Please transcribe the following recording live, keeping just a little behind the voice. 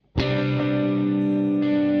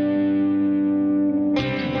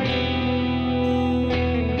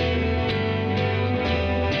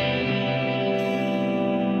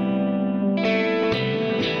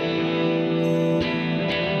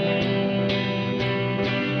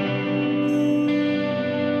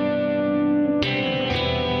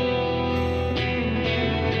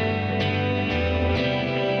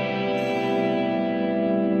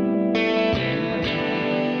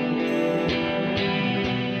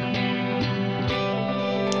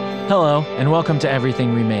Hello, and welcome to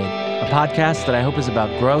Everything Remade, a podcast that I hope is about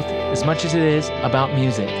growth as much as it is about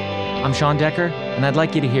music. I'm Sean Decker, and I'd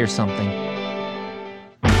like you to hear something.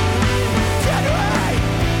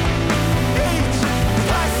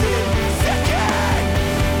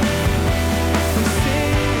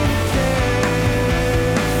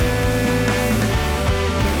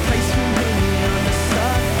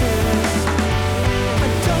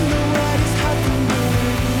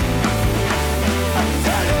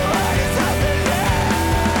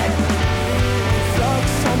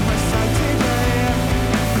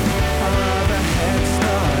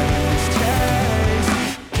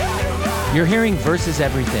 You're hearing Versus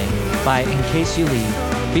Everything by In Case You Leave,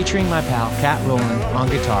 featuring my pal Kat Rowland on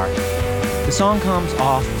guitar. The song comes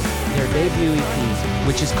off their debut EP,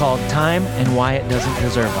 which is called Time and Why It Doesn't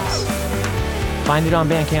Deserve Us. Find it on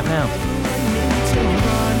Bandcamp now.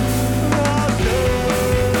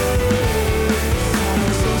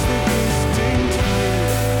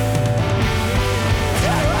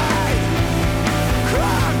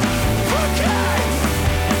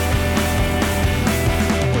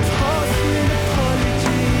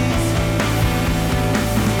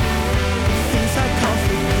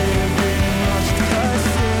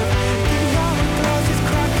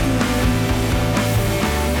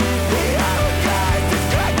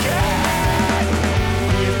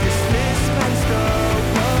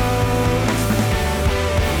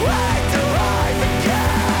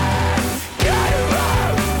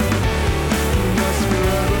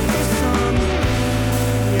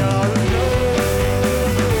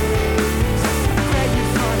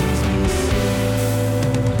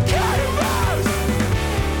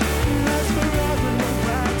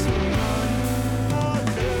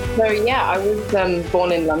 So yeah, I was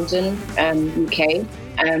born in London, UK,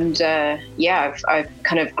 and I've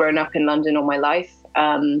kind of grown up in London all my life.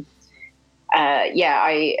 I've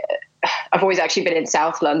always actually been in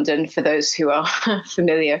South London for those who are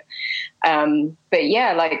familiar. But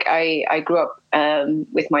yeah, like I grew up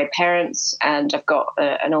with my parents, and I've got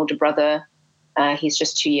an older brother. He's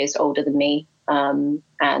just 2 years older than me,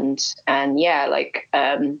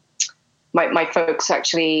 My folks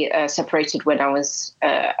actually separated when I was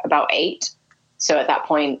about 8. So at that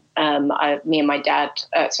point, me and my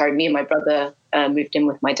brother moved in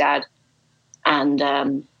with my dad, and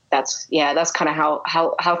that's kind of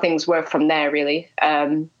how things were from there, really.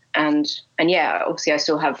 Obviously I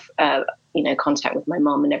still have contact with my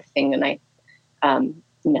mom and everything, and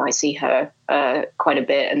I see her quite a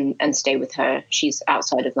bit and stay with her. She's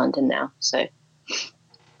outside of London now, so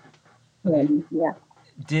yeah.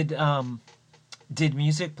 Did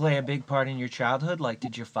music play a big part in your childhood? Like,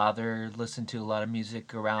 did your father listen to a lot of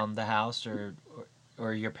music around the house, or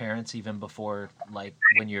your parents even before, like,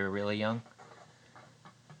 when you were really young?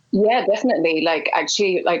 Yeah, definitely. Like,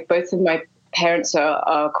 actually, like, both of my parents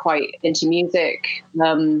are quite into music.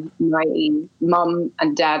 My mum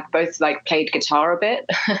and dad both like played guitar a bit.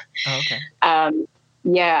 Oh, okay.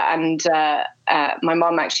 My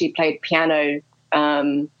mum actually played piano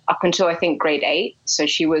up until I think grade 8. So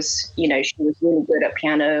she was really good at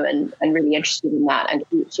piano and really interested in that. And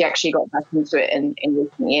she actually got back into it in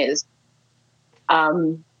recent years.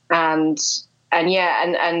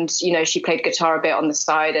 She played guitar a bit on the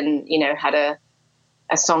side, and, had a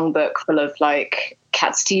songbook full of like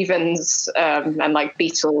Cat Stevens, and like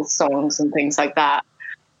Beatles songs and things like that.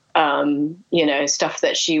 Stuff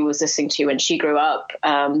that she was listening to when she grew up.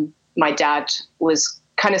 My dad was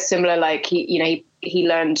kind of similar, like he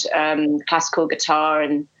learned classical guitar,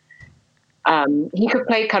 and he could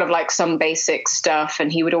play kind of like some basic stuff,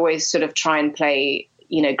 and he would always sort of try and play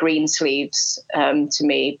green sleeves to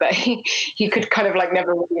me, but he could kind of like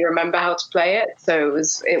never really remember how to play it, so it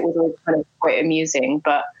was always kind of quite amusing.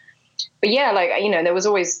 But yeah, like, there was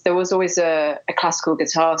always a classical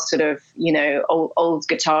guitar, sort of old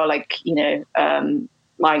guitar, like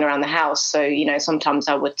lying around the house. So sometimes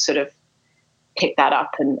I would sort of pick that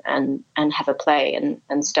up and have a play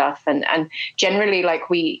and stuff. And generally, like,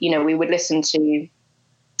 we would listen to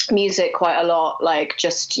music quite a lot, like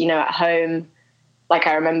just, at home. Like,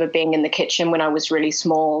 I remember being in the kitchen when I was really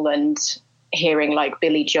small and hearing like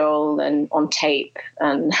Billy Joel and on tape,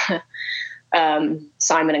 and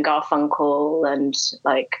Simon and Garfunkel, and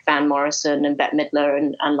like Van Morrison and Bette Midler,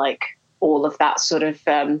 and like all of that sort of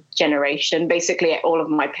generation, basically all of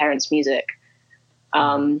my parents' music.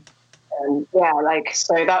 So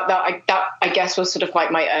that I guess was sort of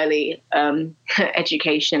like my early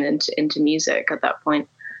education into music at that point.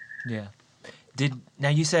 Yeah. Now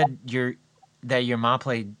you said that your mom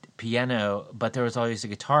played piano, but there was always a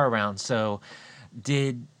guitar around. So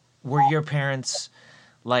were your parents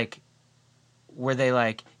like, were they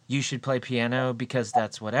like, you should play piano because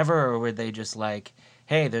that's whatever, or were they just like,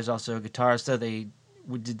 hey, there's also a guitar, so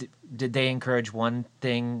did they encourage one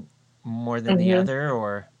thing more than the Hmm. other,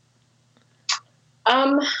 or?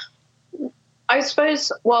 Um, I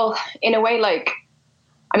suppose, well, in a way, like,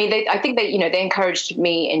 I mean, I think they, they encouraged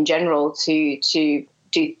me in general to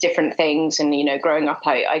do different things. And, growing up,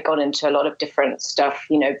 I got into a lot of different stuff,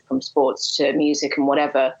 from sports to music and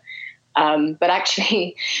whatever. But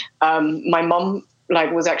actually, my mom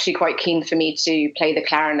like was actually quite keen for me to play the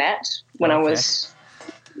clarinet when I Okay. was.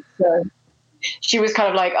 So she was kind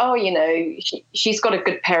of like, oh, she's got a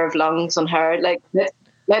good pair of lungs on her. Like,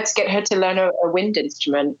 let's get her to learn a wind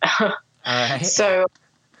instrument. All right. So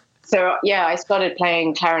yeah, I started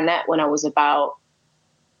playing clarinet when I was about,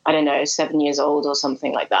 I don't know, 7 years old or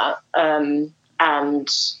something like that. And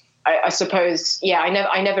I suppose, yeah,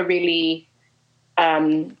 I never really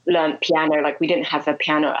learned piano. Like, we didn't have a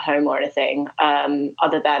piano at home or anything,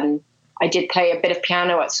 other than I did play a bit of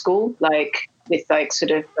piano at school, like with like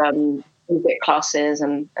sort of music classes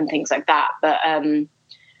and things like that. But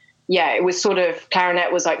yeah, it was sort of,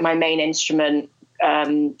 clarinet was like my main instrument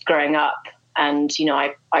growing up. And,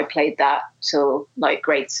 I played that till like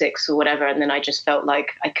grade 6 or whatever. And then I just felt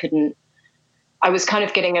like I was kind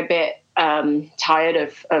of getting a bit tired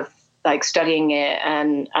of like studying it.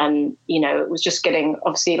 And, it was just getting,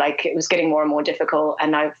 obviously, like, it was getting more and more difficult.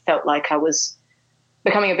 And I felt like I was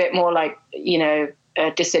becoming a bit more like,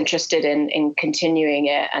 disinterested in continuing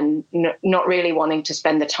it, and not really wanting to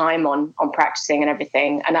spend the time on practicing and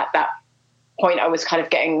everything. And at that point, I was kind of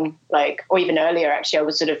getting like, or even earlier, actually, I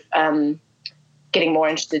was sort of getting more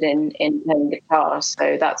interested in playing guitar.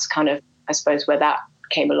 So that's kind of, I suppose, where that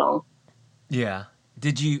came along. Yeah.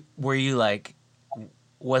 Were you like,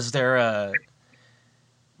 was there a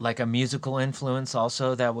musical influence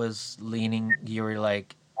also that was leaning, you were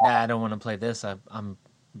like, nah, I don't want to play this. I'm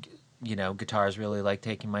guitar is really like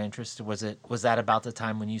taking my interest. Was that about the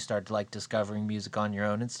time when you started like discovering music on your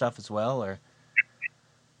own and stuff as well, or?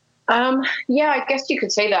 Yeah, I guess you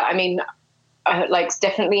could say that. I mean, like,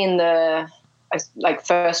 definitely in the like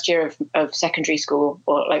first year of secondary school,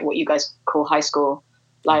 or like what you guys call high school,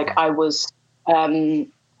 like, Okay. I was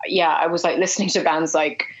I was like listening to bands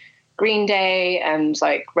like Green Day and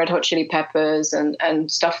like Red Hot Chili Peppers and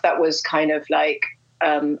stuff that was kind of like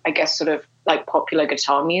I guess sort of like popular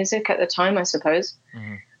guitar music at the time, I suppose.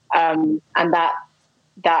 Mm-hmm. And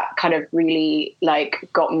that kind of really like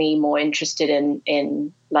got me more interested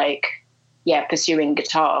in like, yeah, pursuing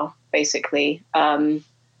guitar basically.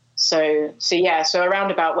 So yeah, so around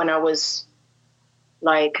about when I was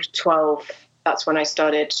like 12, that's when I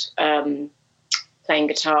started playing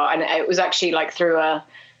guitar. And it was actually like through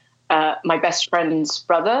my best friend's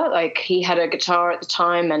brother. Like, he had a guitar at the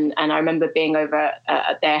time, and I remember being over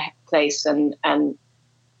at their place and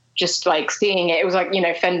just like seeing it. It was like,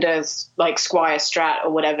 Fender's like Squier Strat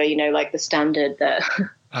or whatever, like the standard that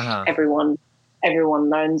Uh-huh. everyone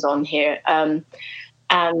learns on here.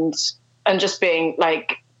 And just being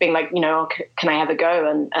like, oh, can I have a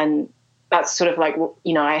go? And that's sort of like,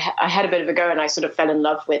 I had a bit of a go, and I sort of fell in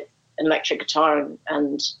love with electric guitar,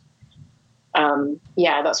 and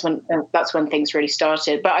yeah, that's when things really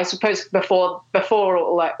started. But I suppose before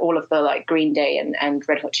all of the like Green Day and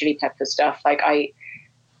Red Hot Chili Pepper stuff, like I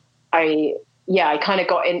kind of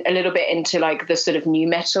got in a little bit into like the sort of new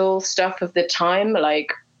metal stuff of the time,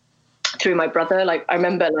 like through my brother. Like, I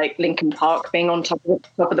remember like Linkin Park being on top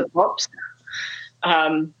of the pops,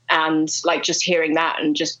 and like just hearing that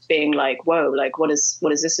and just being like, whoa, like what is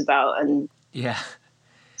this about? And Yeah.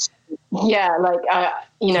 yeah, like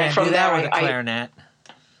Can't from do that there with a clarinet.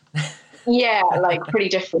 yeah, like pretty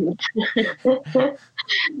different.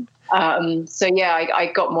 So yeah,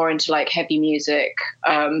 I got more into like heavy music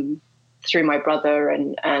through my brother,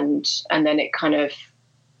 and then it kind of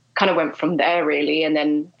went from there really. And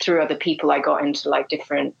then through other people, I got into like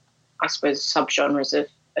different, I suppose, subgenres of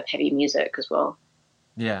heavy music as well.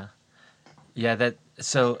 Yeah. Yeah,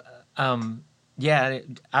 yeah,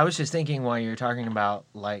 I was just thinking while you were talking about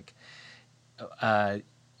like uh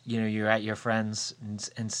you're at your friends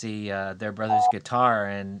and see their brother's guitar,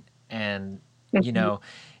 and you Mhm. know,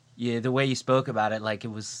 yeah, the way you spoke about it, like it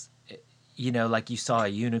was, like you saw a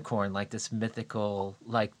unicorn, like this mythical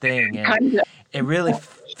like thing, and Kind of, it really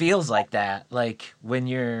feels like that, like when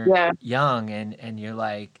you're yeah. young and you're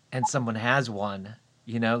like, and someone has one,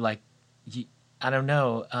 like you, I don't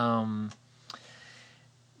know,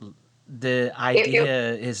 the It,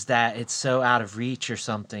 idea is that it's so out of reach or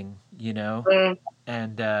something, mm,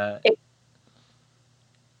 and it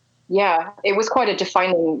yeah, it was quite a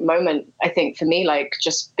defining moment, I think, for me. Like,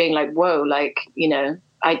 just being like, whoa, like,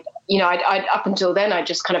 I up until then I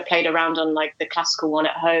just kind of played around on like the classical one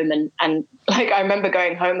at home, and like I remember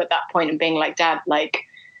going home at that point and being like, Dad, like,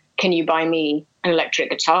 can you buy me an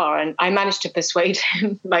electric guitar? And I managed to persuade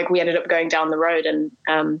him. Like, we ended up going down the road, and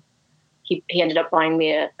he ended up buying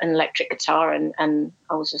me an electric guitar, and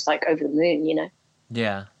I was just like over the moon, you know.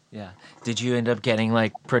 Yeah, yeah. Did you end up getting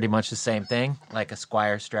like pretty much the same thing, like a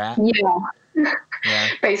Squire Strat? Yeah. Yeah.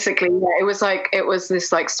 Basically, yeah. It was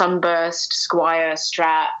this like Sunburst Squire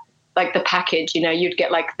Strat, like the package, you know. You'd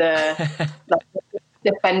get like the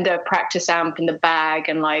the Fender practice amp in the bag,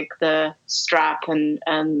 and like the strap,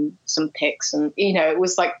 and some picks, and you know, it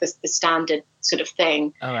was like the standard sort of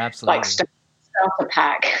thing. Oh, absolutely. Like starter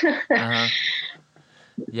pack. Uh-huh.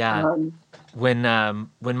 Yeah. When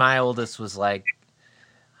my oldest was like,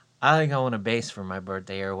 I think I want a bass for my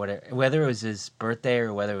birthday or whatever, whether it was his birthday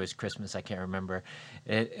or whether it was Christmas, I can't remember.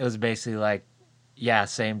 It was basically like, yeah,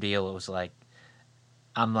 same deal. It was like,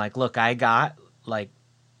 I'm like, look, I got like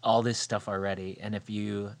all this stuff already, and if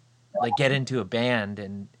you like get into a band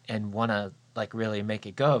and want to like really make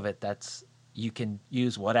a go of it, that's, you can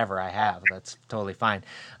use whatever I have. That's totally fine.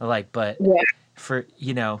 Like, but Yeah. for,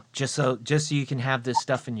 you know, just so you can have this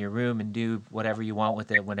stuff in your room and do whatever you want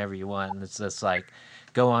with it whenever you want. And it's just like,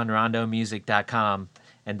 go on rondomusic.com,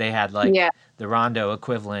 and they had like the Rondo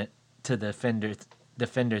equivalent to the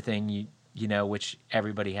Fender thing, you know, which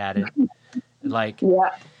everybody had it. Like,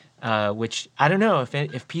 which I don't know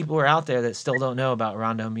if people are out there that still don't know about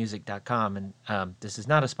rondomusic.com, and this is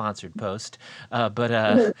not a sponsored post,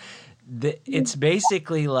 but it's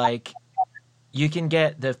basically like you can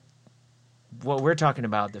get what we're talking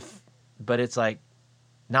about, but it's like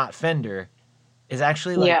not Fender, is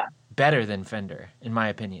actually like better than Fender in my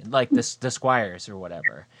opinion. Like the Squires or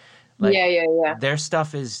whatever. Like, their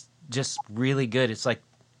stuff is just really good. It's like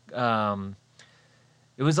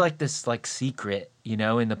it was like this like secret, you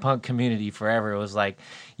know, in the punk community forever. It was like,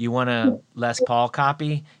 you want a Les Paul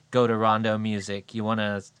copy, go to Rondo Music. You want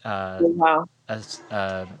a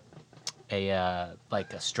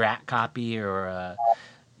like a Strat copy or a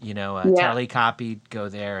Tele copy, go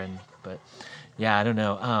there. But yeah, I don't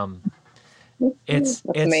know. It's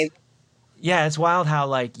amazing. Yeah, it's wild how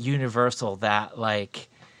like universal that like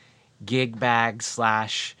gig bag /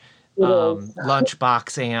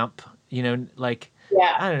 lunchbox amp, you know, like,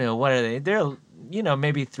 I don't know, what are they? They're, you know,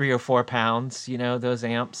 maybe 3 or 4 pounds, you know, those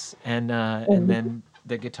amps, and then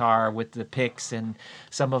the guitar with the picks, and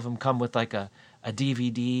some of them come with like a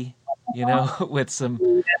DVD, you know, with some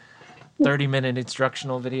 30-minute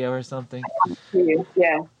instructional video or something.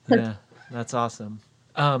 Yeah, that's awesome.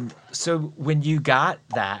 So when you got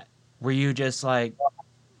that, were you just like,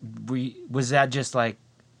 was that just like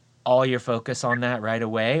all your focus on that right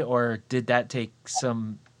away, or did that take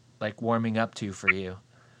some like warming up to for you?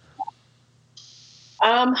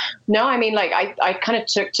 No, I mean, like I kind of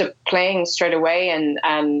took to playing straight away, and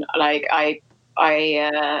like I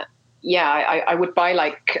would buy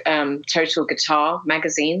like Total Guitar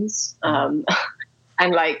magazines, and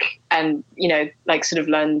you know, like sort of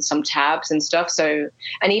learn some tabs and stuff. So,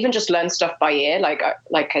 and even just learn stuff by ear.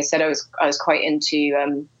 Like I said, I was quite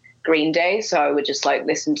into Green Day, so I would just like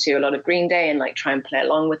listen to a lot of Green Day and like try and play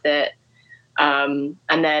along with it. And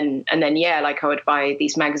then like I would buy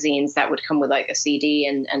these magazines that would come with like a CD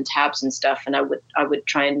and tabs and stuff, and I would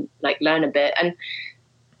try and like learn a bit. And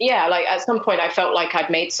yeah, like at some point I felt like I'd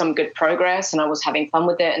made some good progress and I was having fun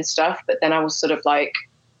with it and stuff. But then I was sort of like,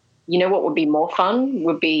 you know, what would be more fun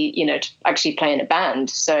would be, you know, to actually play in a band.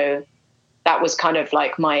 So that was kind of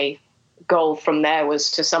like my goal from there, was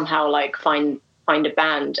to somehow like find a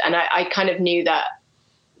band. And I kind of knew that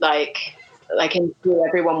like in school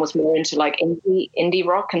everyone was more into like indie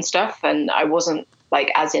rock and stuff, and I wasn't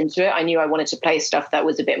like as into it. I knew I wanted to play stuff that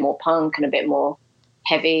was a bit more punk and a bit more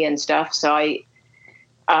heavy and stuff. So I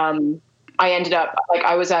ended up, like,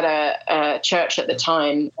 I was at a church at the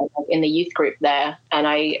time in the youth group there, and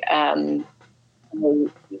I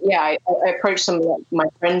approached some of my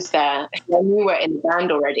friends there who I knew were in the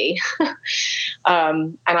band already.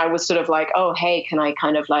 And I was sort of like, oh, hey, can I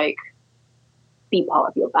kind of like be part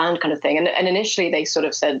of your band kind of thing? And initially they sort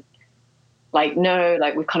of said like, no,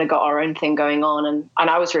 like we've kind of got our own thing going on. And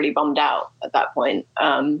I was really bummed out at that point.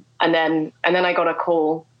 And then I got a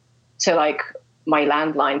call to like my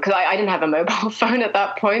landline, because I didn't have a mobile phone at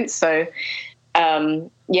that point. So the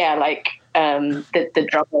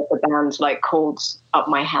drummer of the band like called up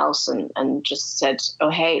my house and just said, oh,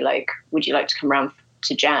 hey, like, would you like to come around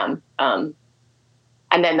to jam? And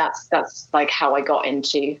then that's like how I got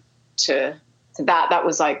into that. That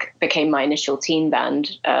was like became my initial teen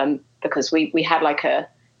band, because we had like a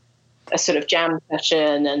sort of jam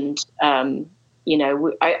session, and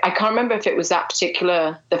I can't remember if it was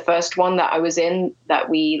the first one that I was in, that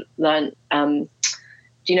we learned. Do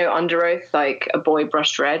you know Under Oath, like A Boy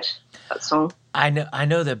Brushed Red, that song? I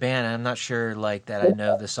know the band. I'm not sure like that I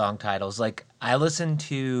know the song titles. Like I listen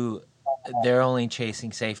to They're Only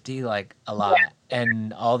Chasing Safety like a lot,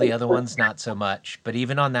 and all the other ones not so much. But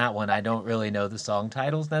even on that one, I don't really know the song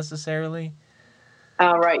titles necessarily.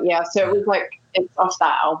 Oh, right, yeah. So it was like, it's off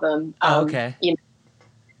that album. Oh, okay.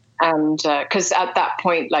 And because at that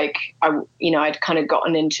point, like I'd kind of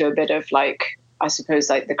gotten into a bit of like, I suppose,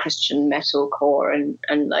 like the Christian metalcore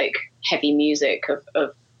and like heavy music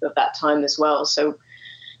of that time as well. So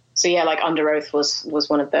yeah, like Under Oath was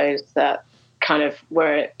one of those that kind of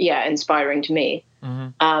were inspiring to me.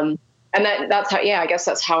 Mm-hmm. And that's how, I guess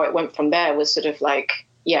that's how it went from there. Was sort of like,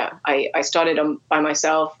 I started by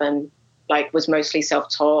myself and like was mostly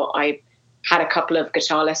self-taught. I had a couple of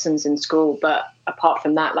guitar lessons in school, but apart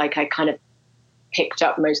from that, like I kind of picked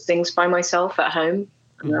up most things by myself at home.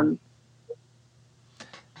 Mm-hmm.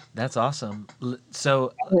 That's awesome.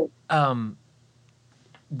 So,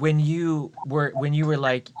 when you were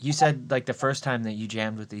like, you said like the first time that you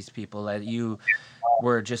jammed with these people that you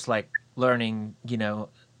were just like learning,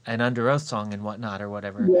 an Under Oath song and whatnot or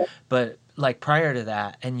whatever. Yeah. But like prior to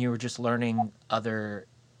that, and you were just learning other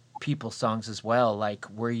people's songs as well. Like,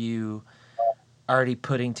 were you already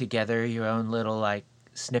putting together your own little like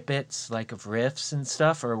snippets like of riffs and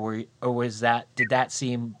stuff, or did that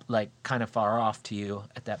seem like kind of far off to you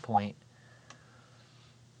at that point?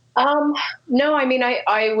 No, I mean,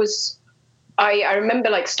 I remember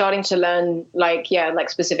like starting to learn like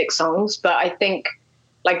specific songs, but I think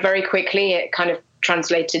like very quickly it kind of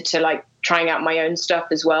translated to like trying out my own stuff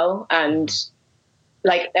as well. And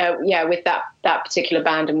like, with that particular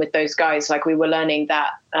band and with those guys, like we were learning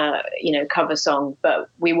that, cover song, but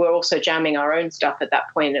we were also jamming our own stuff at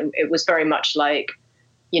that point. And it was very much like,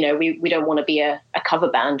 we don't want to be a cover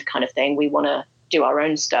band kind of thing. We want to do our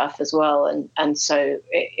own stuff as well. And so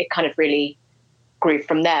it kind of really grew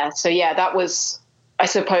from there. So yeah, that was, I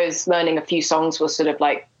suppose, learning a few songs was sort of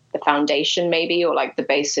like the foundation maybe, or like the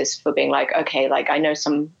basis for being like, okay, like I know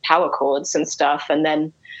some power chords and stuff. And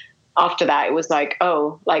then after that, it was like,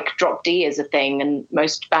 oh, like drop D is a thing. And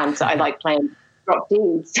most bands that I like playing drop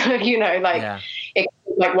Ds, It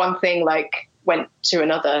like one thing like went to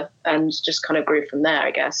another and just kind of grew from there,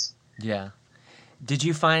 I guess. Yeah. Did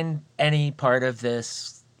you find any part of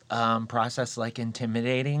this process like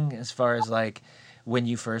intimidating as far as like when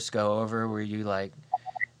you first go over? Were you like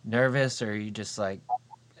nervous, or you just like,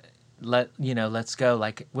 let's go?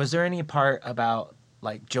 Like, was there any part about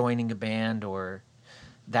like joining a band or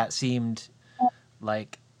that seemed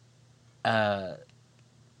like not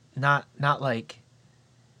like,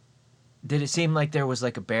 did it seem like there was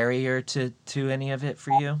like a barrier to any of it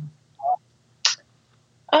for you?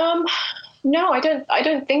 No, I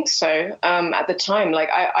don't think so. At the time, like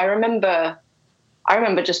I remember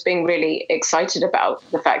just being really excited about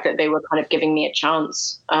the fact that they were kind of giving me a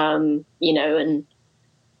chance, and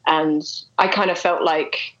I kind of felt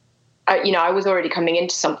like, I was already coming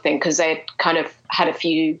into something because they had kind of had a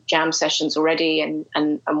few jam sessions already and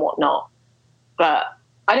whatnot. But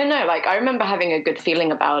I don't know, like I remember having a good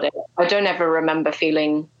feeling about it. I don't ever remember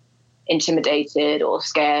feeling intimidated or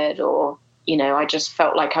scared, or I just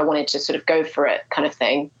felt like I wanted to sort of go for it kind of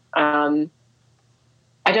thing. I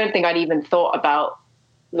don't think I'd even thought about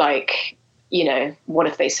like, what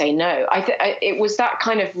if they say no? It was that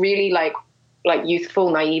kind of really like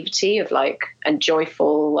youthful naivety of like, and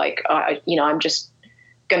joyful, like, I'm just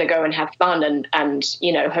going to go and have fun and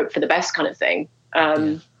hope for the best kind of thing.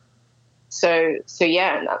 So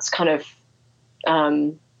yeah, and that's kind of,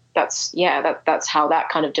 that's how that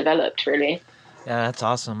kind of developed really. Yeah, that's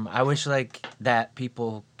awesome. I wish like that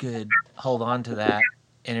people could hold on to that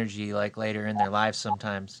energy like later in their lives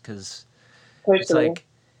sometimes, because it's like,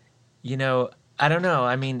 I don't know.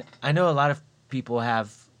 I mean, I know a lot of people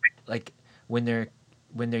have like when they're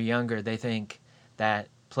younger, they think that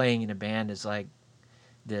playing in a band is like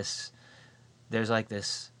this. There's like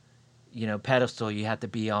this, pedestal you have to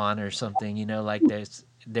be on or something. Like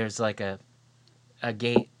there's like a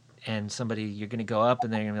gate and somebody you're gonna go up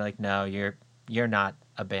and they're gonna be like, no, you're not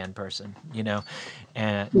a band person,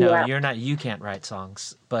 and no, you're not, you can't write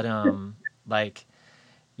songs. But like,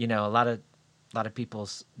 a lot of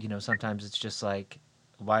people's, sometimes it's just like,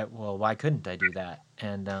 why couldn't I do that?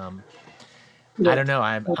 And I don't know,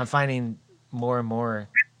 I'm finding more and more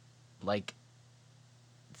like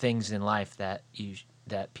things in life that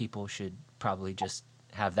people should probably just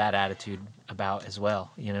have that attitude about as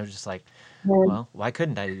well, just like, well, why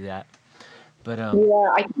couldn't I do that? But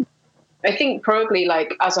I think probably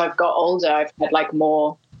like as I've got older, I've had like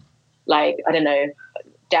more like, I don't know,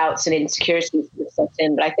 doubts and insecurities that set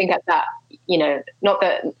in. But I think at that, you know, not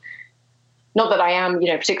that I am, you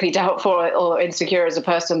know, particularly doubtful or insecure as a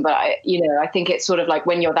person, but I think it's sort of like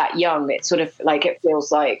when you're that young, it's sort of like, it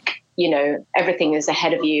feels like, you know, everything is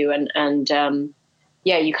ahead of you, and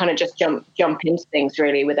yeah, you kind of just jump into things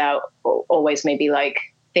really without always maybe like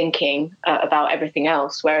thinking about everything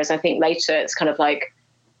else. Whereas I think later it's kind of like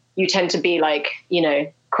you tend to be like, you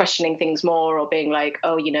know, questioning things more, or being like,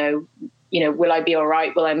 oh, you know, will I be all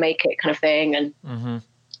right? Will I make it, kind of thing. And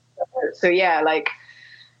so yeah, like,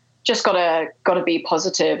 just gotta be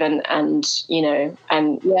positive and you know,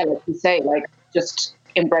 and yeah, like you say, like, just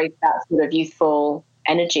embrace that sort of youthful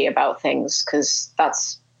energy about things, because that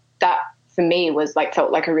for me was like,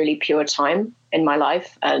 felt like a really pure time in my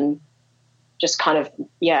life, and just kind of,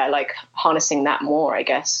 yeah, like harnessing that more, I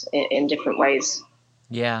guess, in different ways.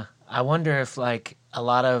 Yeah, I wonder if like a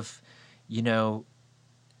lot of, you know,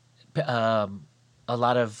 a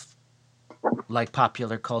lot of like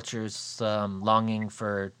popular culture's longing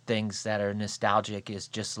for things that are nostalgic is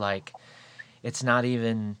just like, it's not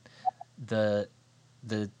even the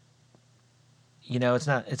you know,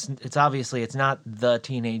 it's obviously it's not the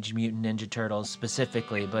Teenage Mutant Ninja Turtles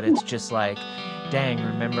specifically, but it's just like, dang,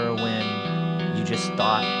 remember when you just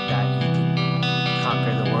thought that you could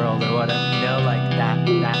conquer the world or whatever, you know, like that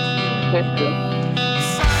feeling, you know?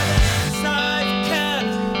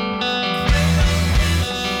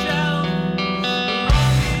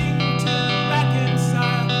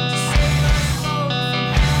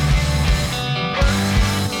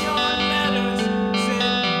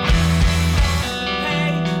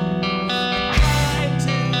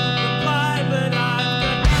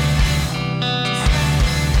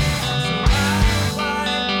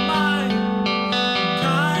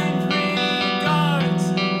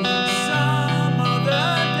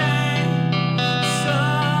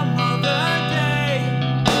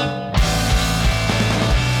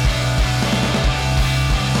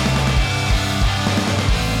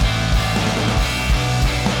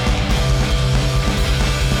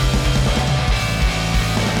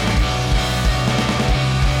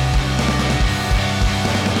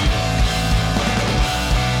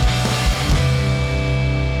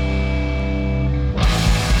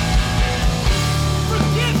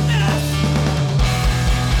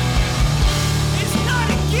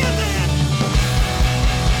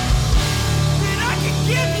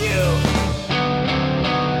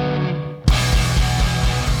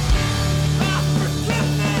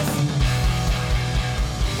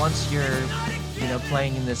 Once you're, you know,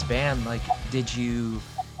 playing in this band, like, did you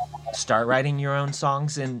start writing your own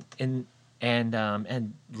songs and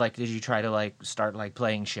like, did you try to like start like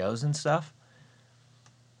playing shows and stuff?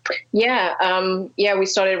 Yeah, we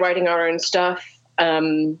started writing our own stuff.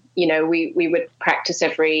 You know, we would practice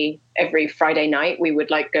every Friday night. We would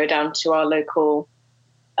like go down to our local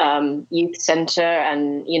youth center,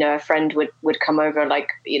 and you know, a friend would come over, like,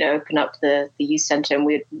 you know, open up the youth center, and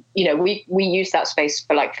we use that space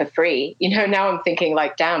for free. You know, now I'm thinking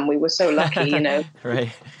like, damn, we were so lucky, you know.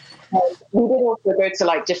 Right. We did also go to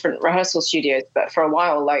like different rehearsal studios, but for a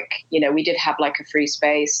while, like, you know, we did have like a free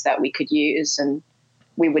space that we could use, and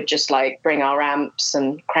we would just like bring our amps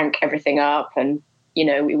and crank everything up, and you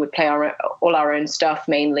know, we would play all our own stuff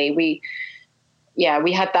mainly. We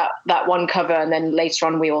had that one cover, and then later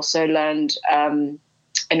on we also learned a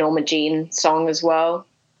Norma Jean song as well.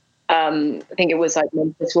 I think it was like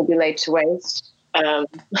Memphis Will Be Laid to Waste.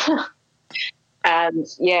 And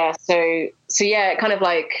yeah, so yeah, kind of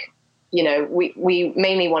like, you know, we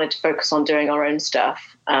mainly wanted to focus on doing our own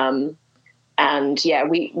stuff. And yeah,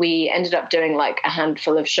 we ended up doing like a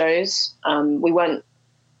handful of shows. We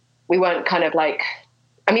weren't kind of like,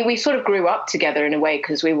 I mean, we sort of grew up together in a way,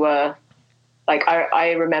 because we were like,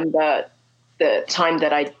 I remember the time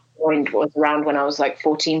that I joined was around when I was like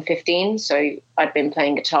 14, 15. So I'd been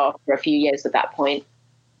playing guitar for a few years at that point.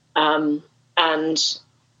 And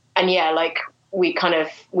yeah, like we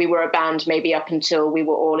were a band maybe up until we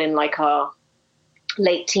were all in like our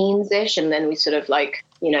late teens ish. And then we sort of like,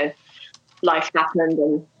 you know, life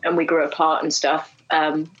happened and we grew apart and stuff.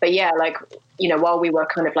 But yeah, like, you know, while we were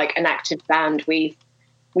kind of like an active band, we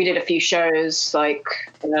did a few shows, like,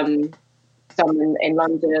 some in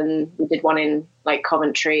London. We did one in like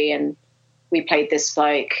Coventry, and we played this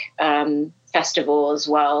like festival as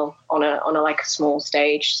well on a like a small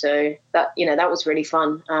stage. So that, you know, that was really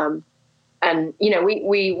fun. And you know,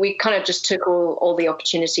 we kind of just took all the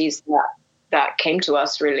opportunities that came to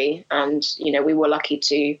us really. And you know, we were lucky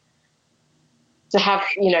to have,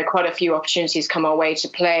 you know, quite a few opportunities come our way to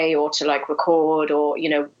play or to like record, or you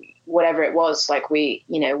know, whatever it was, like we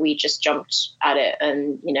just jumped at it,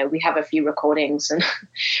 and we have a few recordings, and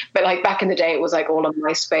but like back in the day it was like all on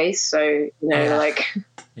MySpace, so like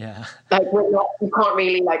yeah, like you can't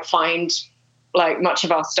really like find like much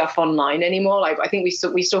of our stuff online anymore. Like I think we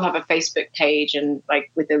still have a Facebook page and like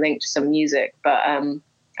with the link to some music, but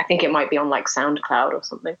I think it might be on like SoundCloud or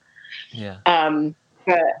something. Yeah.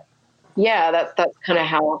 But yeah, that's kind of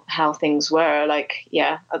how things were, like,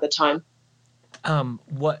 yeah, at the time.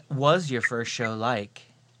 What was your first show like?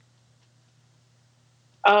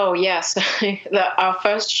 Oh yes, our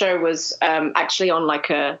first show was actually on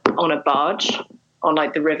a barge on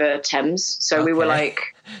like the River Thames. So Okay. we were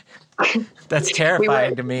like, that's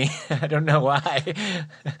terrifying to me. I don't know why.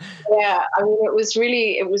 Yeah, I mean, it was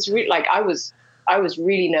really like I was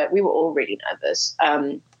really we were all really nervous.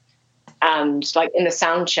 And like in the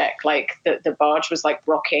sound check, like the barge was like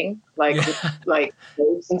rocking, like with, like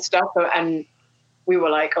waves and stuff, and we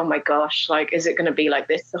were like, oh my gosh, like is it going to be like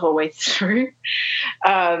this the whole way through?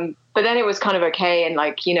 But then it was kind of okay, and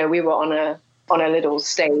like we were on a little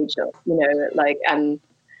stage, like, and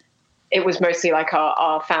it was mostly like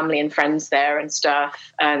our family and friends there and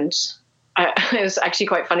stuff, and it was actually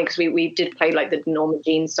quite funny because we did play like the Norma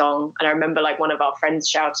Jean song, and I remember like one of our friends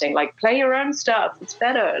shouting like, play your own stuff, it's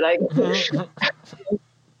better, like it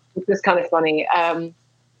was kind of funny.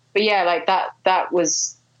 But yeah, like that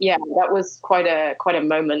was quite a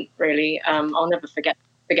moment, really. I'll never forget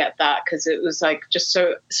that, because it was like just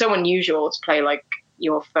so unusual to play like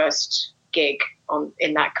your first gig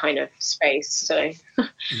in that kind of space. So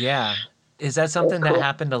yeah, is that something cool. that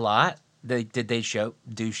happened a lot? Did they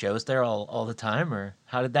do shows there all the time, or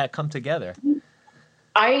how did that come together?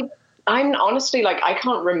 I'm honestly, like, I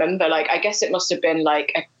can't remember. Like, I guess it must have been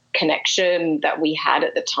like a connection that we had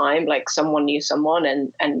at the time, like someone knew someone,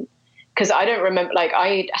 and because I don't remember, like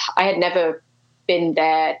I had never been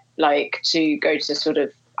there, like to go to sort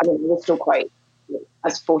of, I mean, we were still quite,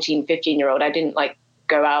 as 14, 15-year-old, I didn't like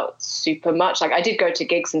go out super much. Like I did go to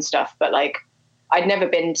gigs and stuff, but like I'd never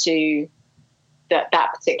been to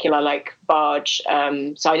that particular like barge,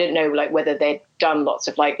 so I didn't know like whether they'd done lots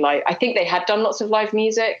of like live. I think they had done lots of live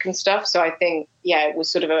music and stuff, so I think it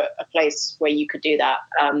was sort of a place where you could do that.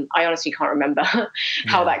 I honestly can't remember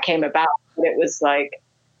how that came about, but it was like,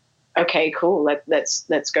 okay, cool,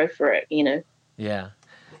 let's go for it, Yeah,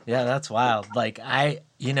 that's wild. Like I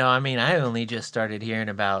only just started hearing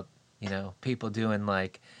about people doing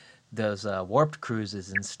like those warped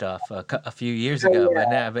cruises and stuff a few years ago,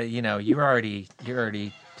 but you're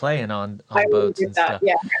already playing on boats and stuff.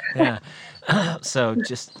 Yeah. So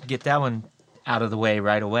just get that one out of the way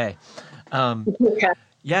right away.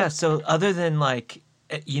 Yeah. So other than like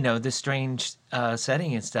the strange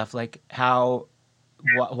setting and stuff, like how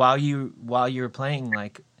while you were playing,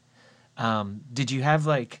 like did you have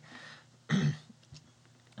like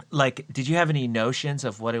did you have any notions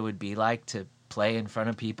of what it would be like to play in front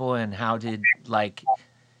of people, and how did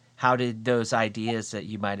those ideas that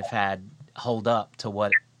you might have had hold up to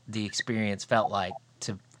what the experience felt like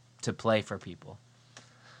to play for people?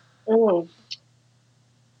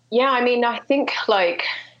 Yeah, I mean, I think at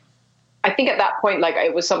that point, like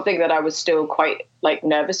it was something that I was still quite like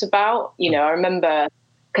nervous about. I remember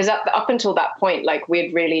because up until that point, like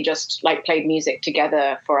we'd really just like played music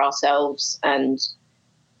together for ourselves, and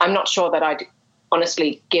I'm not sure that I'd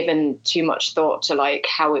honestly given too much thought to like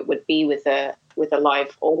how it would be with a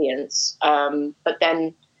live audience. But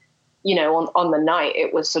then, on the night,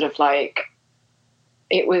 it was sort of like,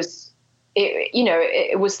 it was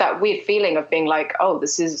that weird feeling of being like, oh,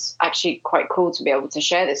 this is actually quite cool to be able to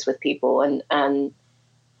share this with people, and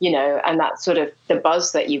that sort of the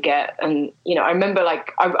buzz that you get. And, I remember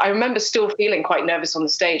I remember still feeling quite nervous on the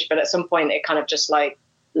stage, but at some point it kind of just like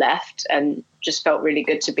left, and just felt really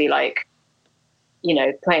good to be like,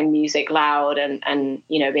 playing music loud and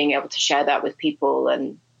being able to share that with people,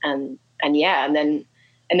 and then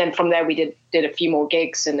from there we did a few more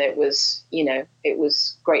gigs, and it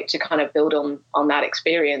was great to kind of build on that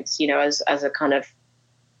experience, as a kind of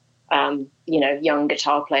young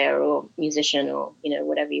guitar player or musician, or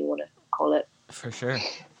whatever you want to call it. For sure.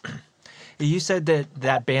 You said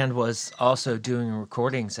that band was also doing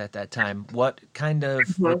recordings at that time. What kind of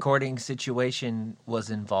recording situation was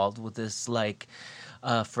involved with this? Like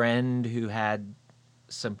a friend who had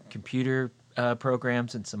some computer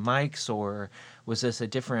programs and some mics, or was this a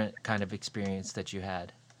different kind of experience that you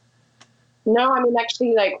had? No, I mean,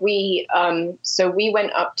 actually, like we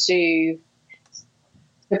went up to.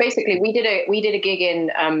 So basically, we did a gig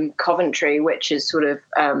in Coventry, which is sort of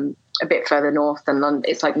a bit further north than London.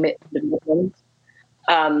 It's like Midlands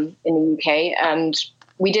in the UK, and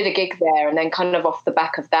we did a gig there, and then kind of off the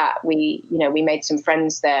back of that, we made some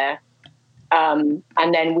friends there. And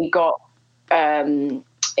then we got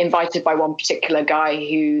invited by one particular guy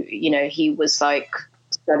who, he was like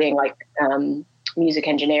studying like music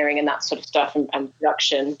engineering and that sort of stuff and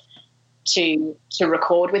production to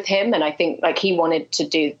record with him. And I think like he wanted to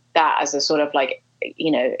do that as a sort of like,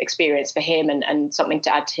 experience for him and something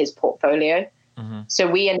to add to his portfolio. Mm-hmm. So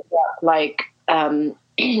we ended up like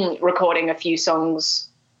recording a few songs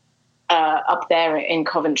up there in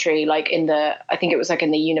Coventry, like I think it was like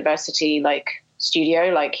in the university like studio,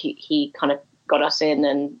 like he kind of got us in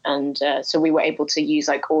and so we were able to use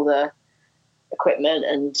like all the equipment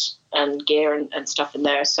and gear and stuff in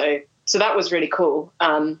there. So that was really cool.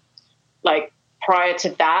 Like prior to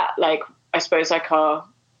that, like I suppose like our,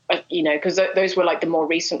 because those were like the more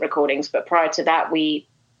recent recordings, but prior to that, we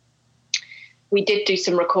did do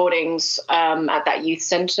some recordings at that youth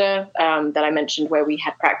centre that I mentioned where we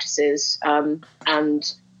had practices. And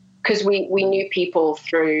because we knew people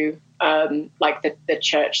through like the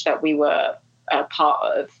church that we were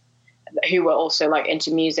part of who were also like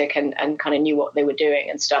into music and kind of knew what they were doing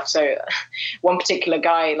and stuff. So one particular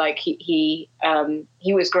guy, like he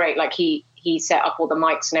was great. Like he set up all the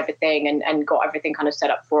mics and everything and got everything kind of set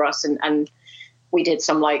up for us. And we did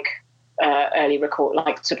some like early record,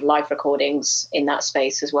 like sort of live recordings in that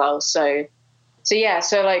space as well. So yeah,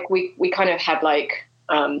 so like we kind of had like,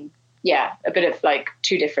 a bit of like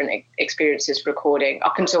two different experiences recording.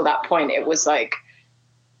 Up until that point, it was like,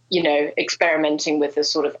 experimenting with a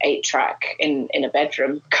sort of 8-track in a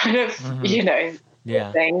bedroom kind of,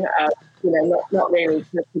 mm-hmm. thing, not really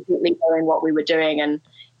completely knowing what we were doing and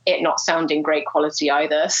it not sounding great quality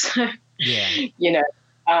either. So,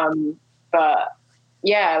 but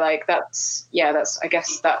yeah, like that's, I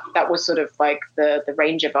guess that was sort of like the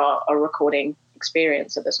range of our recording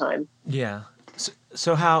experience at the time. Yeah.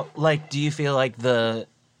 So how, like, do you feel like the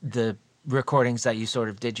recordings that you sort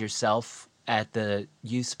of did yourself at the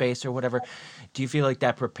youth space or whatever, do you feel like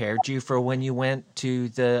that prepared you for when you went to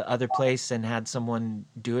the other place and had someone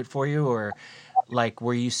do it for you? Or like,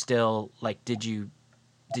 were you still like, did you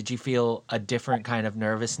feel a different kind of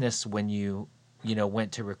nervousness when you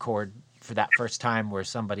went to record for that first time where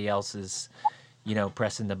somebody else is,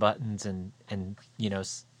 pressing the buttons and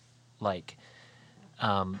like,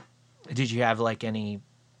 did you have like any,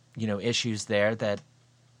 issues there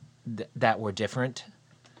that were different?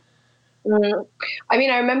 I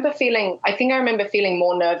mean, I remember feeling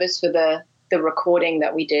more nervous for the recording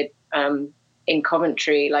that we did in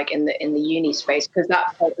Coventry, like in the uni space, because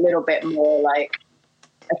that felt a little bit more like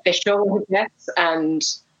official, I guess. And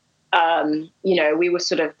we were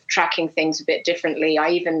sort of tracking things a bit differently.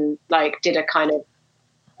 I even like did a kind of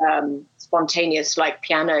spontaneous like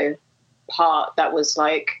piano part that was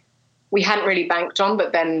like we hadn't really banked on,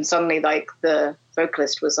 but then suddenly like the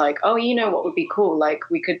vocalist was like, oh, what would be cool? Like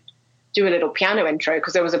we could do a little piano intro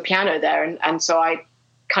because there was a piano there. And so I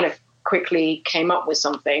kind of quickly came up with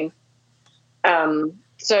something. So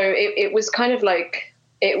it was kind of like,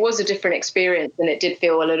 it was a different experience and it did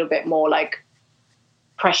feel a little bit more like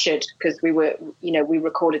pressured because we were, we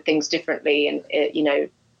recorded things differently and,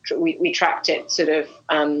 we tracked it sort of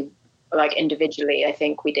like individually, I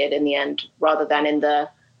think we did in the end, rather than in the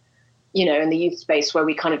youth space where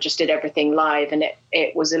we kind of just did everything live and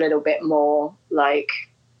it was a little bit more like,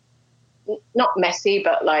 not messy,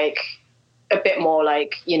 but like a bit more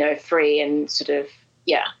like, free and sort of,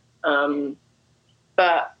 yeah.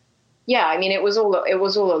 But yeah, I mean, it was all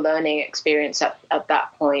a learning experience at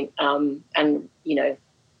that point. And,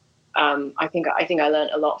 I think I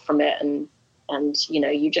learned a lot from it and,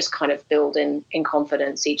 you just kind of build in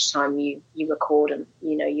confidence each time you record and,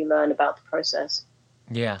 you learn about the process.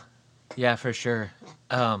 Yeah. Yeah, for sure.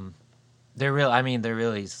 There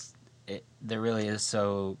really is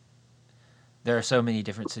so, there are so many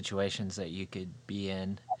different situations that you could be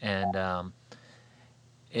in. And,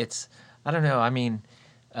 it's, I don't know. I mean,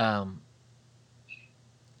 I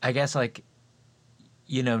guess like,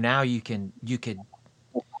 now you could,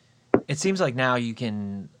 it seems like now you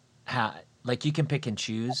can like you can pick and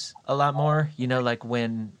choose a lot more, like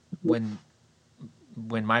when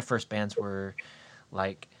my first bands were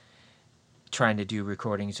like trying to do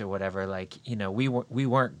recordings or whatever, like, we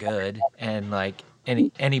weren't good. And like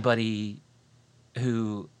anybody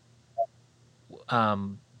who,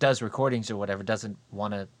 does recordings or whatever doesn't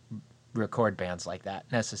want to record bands like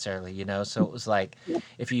that necessarily, so it was like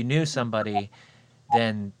if you knew somebody,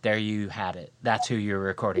 then there you had it, that's who you're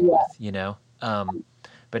recording with,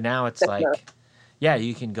 but now it's like, yeah,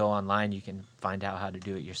 you can go online, you can find out how to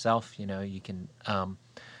do it yourself, you can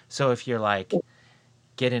so if you're like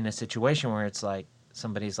get in a situation where it's like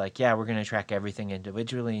somebody's like, yeah, we're going to track everything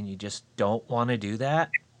individually, and you just don't want to do that,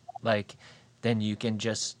 like, then you can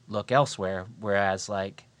just look elsewhere. Whereas,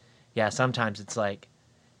 like, yeah, sometimes it's like,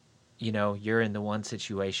 you're in the one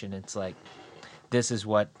situation, it's like, this is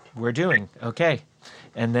what we're doing, okay.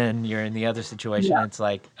 And then you're in the other situation, Yeah. it's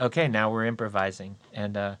like, okay, now we're improvising.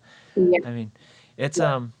 And Yeah. I mean, it's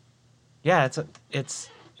yeah,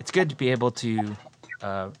 it's good to be able to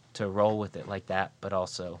roll with it like that, but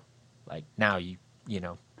also, like, now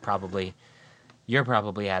probably you're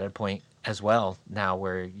probably at a point as well now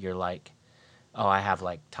where you're like, oh, I have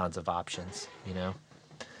like tons of options.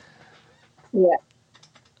 Yeah,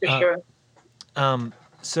 for Uh, sure.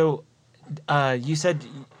 so you said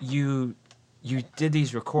you did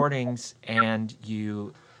these recordings and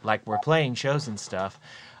you like were playing shows and stuff.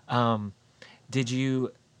 Um, did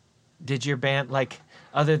your band, like,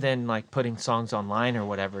 other than like putting songs online or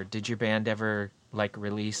whatever, did your band ever like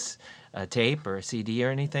release a tape or a CD or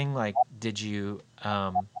anything? Like, did you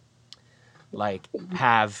like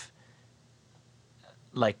have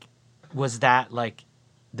like was that like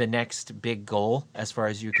the next big goal as far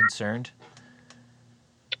as you're concerned?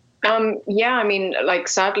 Yeah, I mean, like,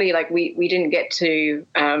 sadly, like, we didn't get to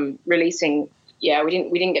releasing. Yeah, we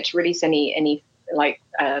didn't get to release any like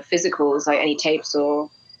physicals, like any tapes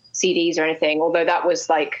or CDs or anything. Although that was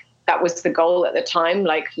the goal at the time,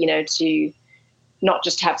 like, to not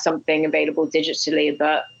just have something available digitally,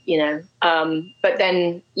 but but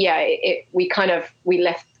then, yeah,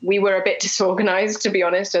 we were a bit disorganized, to be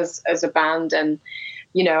honest, as a band. And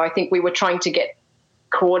I think we were trying to get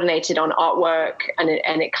coordinated on artwork, and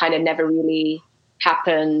it kind of never really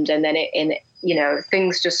happened. And then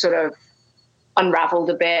things just sort of unraveled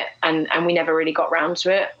a bit, and we never really got round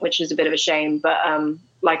to it, which is a bit of a shame. But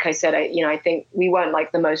like I said, I think we weren't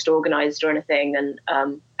like the most organized or anything, and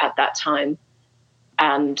at that time.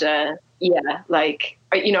 And yeah, like,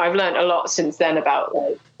 I've learned a lot since then about,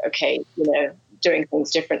 like, okay, doing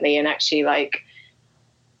things differently, and actually, like,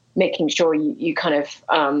 making sure you kind of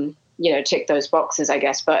tick those boxes, I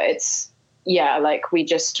guess. But it's, yeah, like, we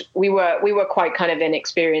were quite kind of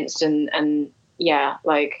inexperienced, and yeah,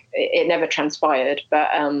 like, it never transpired. But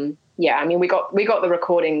yeah, I mean, we got the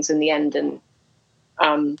recordings in the end, and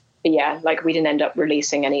but yeah, like, we didn't end up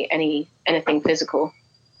releasing anything physical.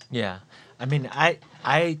 Yeah. I mean,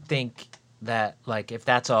 I think that, like, if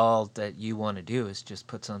that's all that you want to do is just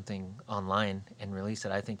put something online and release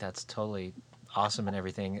it, I think that's totally awesome and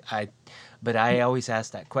everything. But I always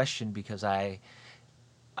ask that question because I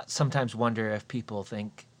sometimes wonder if people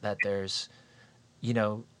think that there's,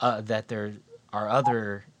 that there are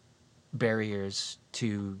other barriers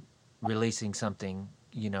to releasing something,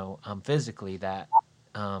 physically, that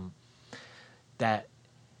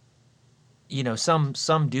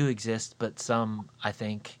some do exist, but some, I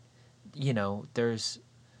think,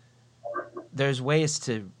 there's ways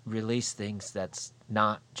to release things that's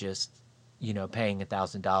not just paying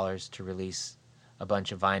 $1,000 to release a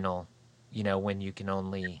bunch of vinyl, when you can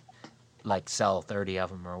only like sell 30 of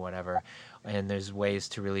them or whatever. And there's ways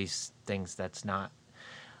to release things that's not,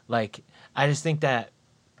 like, I just think that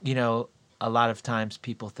a lot of times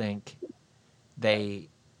people think that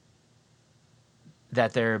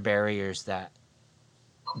there are barriers that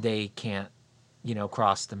they can't,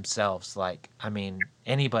 cross themselves. Like, I mean,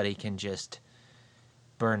 anybody can just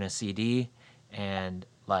burn a CD and,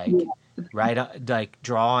 like,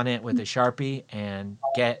 draw on it with a Sharpie and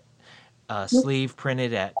get a sleeve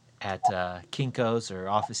printed at Kinko's or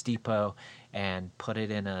Office Depot and put it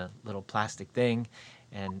in a little plastic thing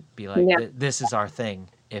and be like, Yeah. this is our thing,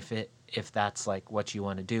 if that's like what you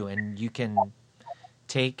want to do. And you can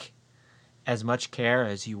take as much care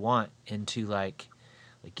as you want into, like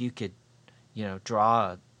you could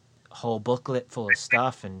draw a whole booklet full of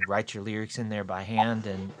stuff and write your lyrics in there by hand.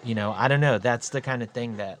 And I don't know, that's the kind of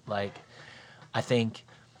thing that, like, I think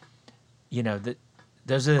that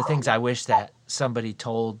those are the things I wish that somebody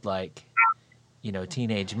told, like,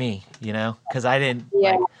 teenage me, because I didn't,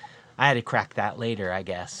 Yeah. like, I had to crack that later, I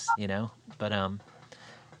guess, but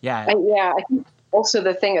yeah. Yeah, I think also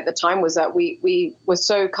the thing at the time was that we were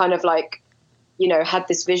so kind of like, had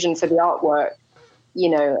this vision for the artwork,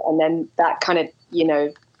 and then that kind of,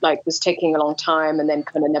 like, was taking a long time, and then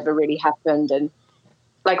kind of never really happened. And,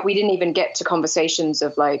 like, we didn't even get to conversations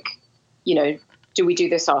of, like, do we do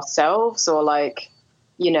this ourselves, or, like,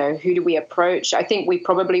 who do we approach? I think we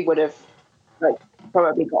probably would have, like,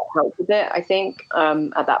 probably got help with it, I think,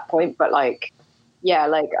 at that point. But, like, yeah,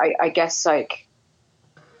 like, I guess, like,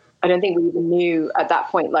 I don't think we even knew at that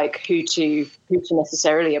point, like, who to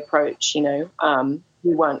necessarily approach.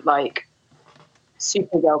 We weren't, like,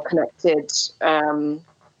 super well connected,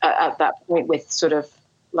 at that point with sort of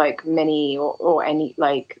like many or any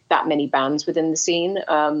like that many bands within the scene.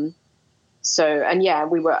 So, and yeah,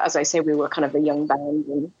 we were, as I say, we were kind of a young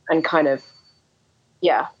band and kind of,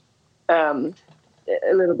 yeah, a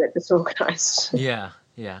little bit disorganized. Yeah,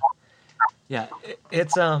 yeah, yeah.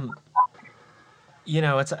 It's you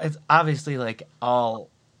know, it's obviously like all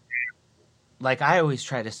like I always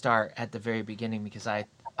try to start at the very beginning because I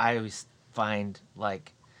always find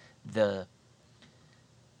like the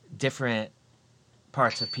different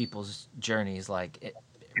parts of people's journeys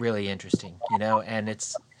really interesting, you know, and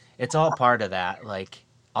it's all part of that, like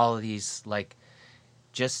all of these like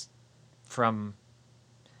just from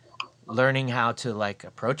learning how to like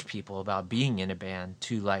approach people about being in a band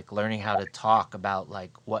to like learning how to talk about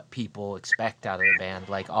like what people expect out of the band,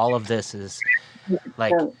 like all of this is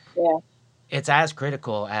like Yeah. it's as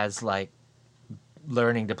critical as like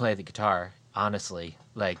learning to play the guitar, honestly,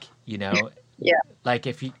 like, you know, Yeah. like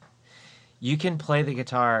if you can play the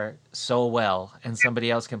guitar so well and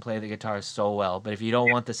somebody else can play the guitar so well, but if you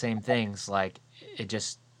don't want the same things, like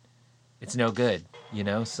it's no good, you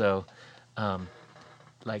know. So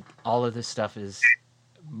like all of this stuff is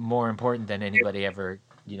more important than anybody ever,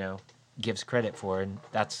 you know, gives credit for. And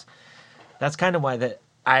that's kind of why that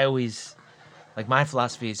I always like my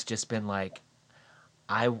philosophy has just been like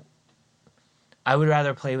I would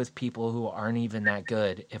rather play with people who aren't even that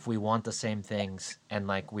good if we want the same things and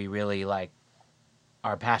like we really like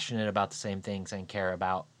are passionate about the same things and care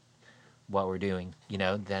about what we're doing, you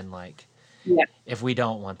know, than like Yeah. if we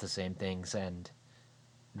don't want the same things and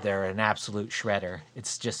they're an absolute shredder.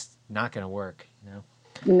 It's just not going to work, you know.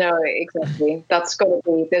 No, exactly. That's got to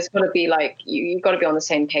be. There's got to be like you've got to be on the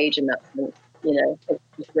same page in that sense. You know,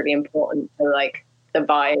 it's really important for like the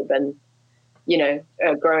vibe and you know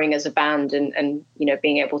growing as a band and you know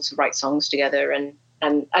being able to write songs together and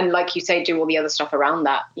like you say, do all the other stuff around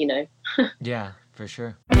that. You know. Yeah, for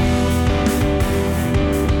sure.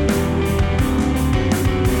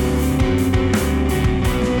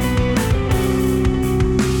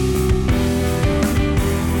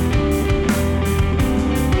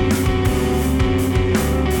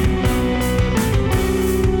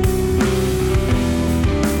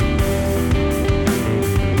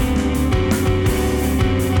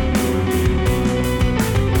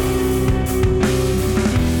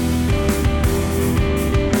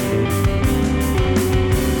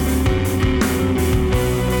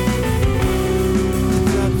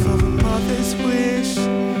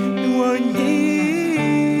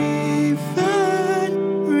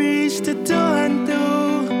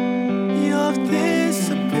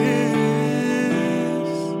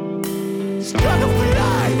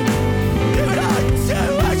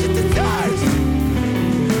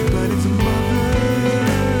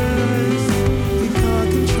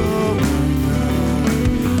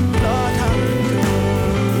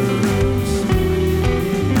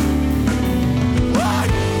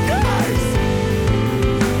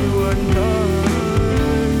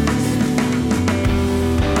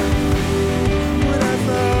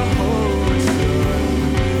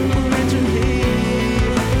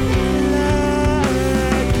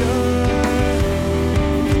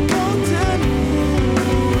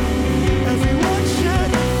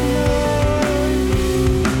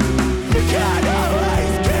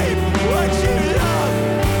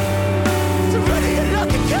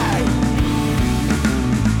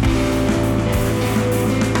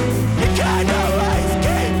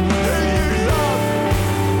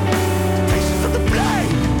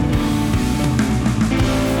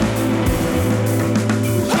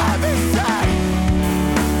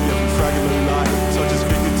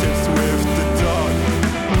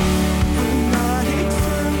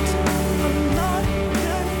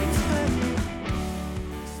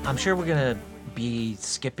 I'm sure we're gonna be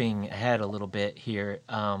skipping ahead a little bit here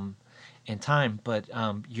in time, but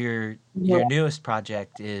your newest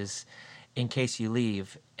project is In Case You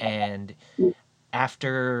Leave, and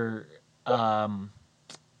after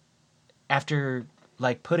after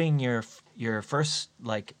like putting your first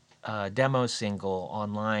like demo single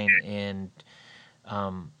online in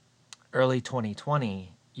early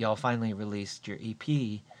 2020, y'all finally released your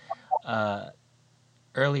EP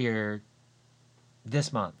earlier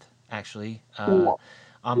this month, actually,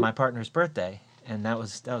 on my partner's birthday, and that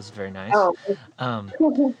was very nice. Oh.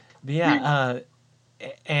 But yeah,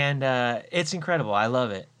 and it's incredible. I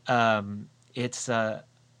love it. It's I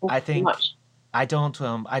think I don't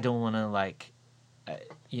want to like,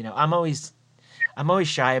 you know, I'm always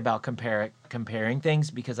shy about comparing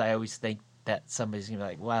things because I always think that somebody's gonna be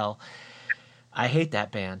like, well, I hate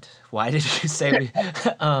that band. Why did you say we?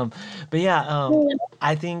 But yeah,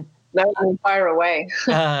 I think No, fire away.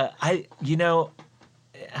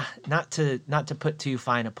 Not to put too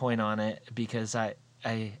fine a point on it, because I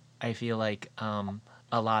feel like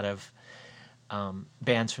a lot of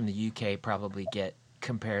bands from the UK probably get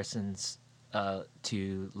comparisons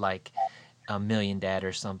to like a Million Dad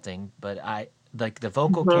or something, but I like the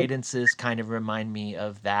vocal Mhm. cadences kind of remind me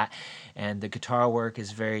of that, and the guitar work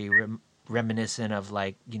is very reminiscent of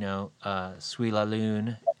like Suis la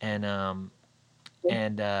Lune, and I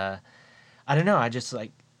don't know. I just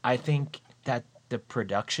like I think that the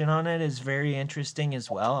production on it is very interesting as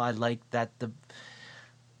well. I like the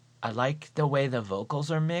way the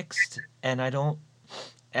vocals are mixed, and I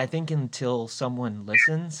think until someone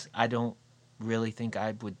listens, I don't really think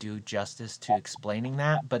I would do justice to explaining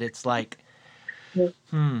that. But it's like,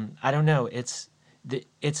 I don't know. It's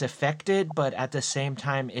affected, but at the same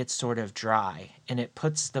time, it's sort of dry, and it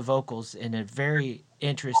puts the vocals in a very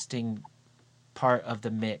interesting part of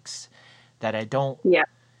the mix that I don't. Yeah.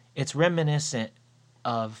 It's reminiscent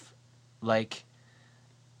of like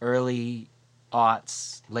early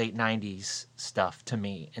aughts, late 90s stuff to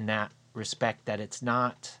me in that respect, that it's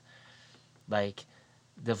not like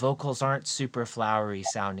the vocals aren't super flowery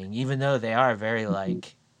sounding, even though they are very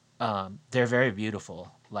like they're very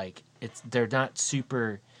beautiful. Like they're not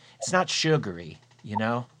super, it's not sugary, you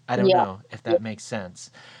know? I don't Yeah. know if that makes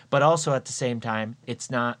sense. But also at the same time,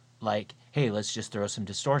 it's not like, hey, let's just throw some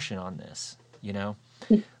distortion on this, you know?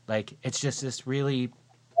 Like it's just this really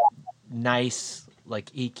nice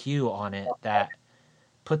like EQ on it that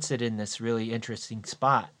puts it in this really interesting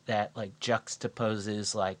spot that like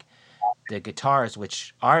juxtaposes like the guitars,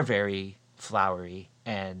 which are very flowery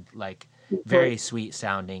and like very sweet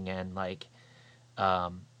sounding and like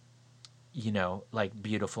like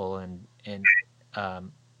beautiful and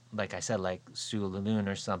like I said, like Sue Laloon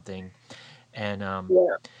or something. And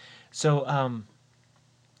Yeah. so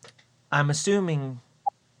I'm assuming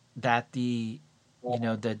that the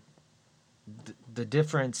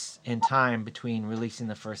difference in time between releasing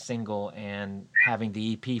the first single and having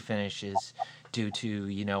the EP finish is due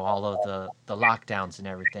to all of the lockdowns and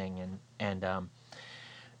everything, and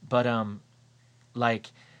but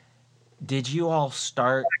like, did you all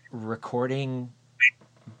start recording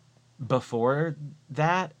before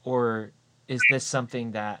that, or is this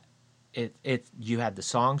something that it you had the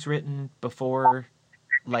songs written before,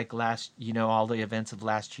 like last, all the events of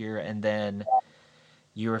last year, and then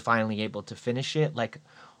you were finally able to finish it? Like,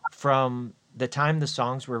 from the time the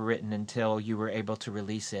songs were written until you were able to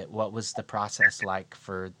release it, what was the process like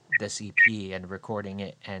for this EP and recording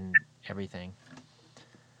it and everything?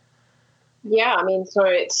 Yeah, I mean, so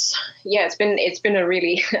it's been a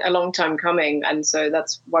really a long time coming, and so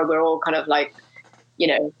that's why we're all kind of like,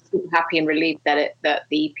 super happy and relieved that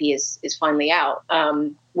the EP is finally out.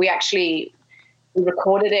 We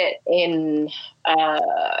recorded it in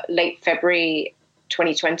late February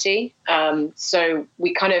 2020. So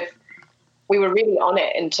we were really on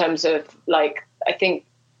it in terms of like, I think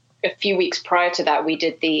a few weeks prior to that, we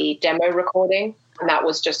did the demo recording, and that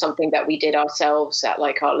was just something that we did ourselves at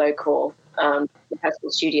like our local rehearsal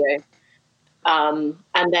studio. And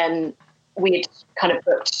then we had kind of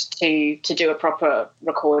booked to do a proper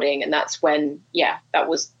recording, and that's when, that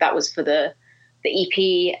was for the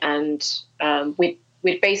EP. And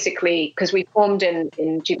we'd basically, because we formed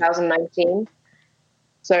in 2019,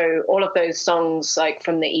 so all of those songs like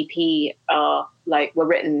from the EP were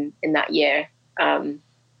written in that year.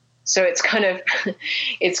 So it's kind of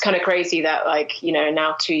crazy that like,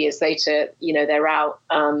 now 2 years later, they're out,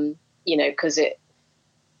 because it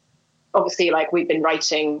obviously, like, we've been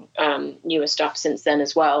writing newer stuff since then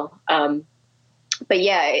as well. But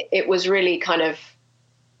yeah, it was really kind of,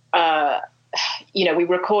 we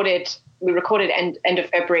recorded end of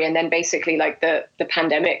February, and then basically like the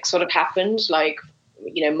pandemic sort of happened, like,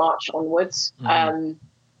 March onwards. Mm-hmm.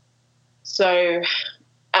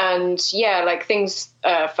 Like things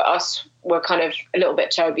for us were kind of a little bit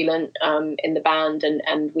turbulent in the band,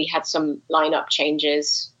 and we had some lineup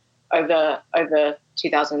changes over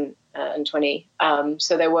 2020.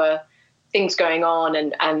 So there were things going on,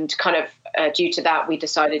 and kind of due to that, we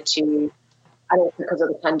decided to, and also because of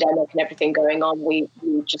the pandemic and everything going on, we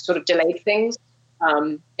just sort of delayed things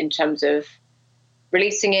in terms of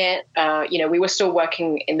releasing it. We were still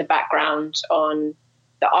working in the background on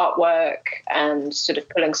the artwork and sort of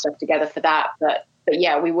pulling stuff together for that. But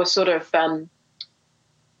yeah, we were sort of,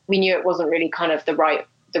 we knew it wasn't really kind of the right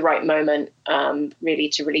moment really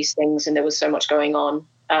to release things. And there was so much going on,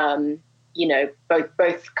 both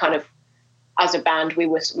kind of as a band,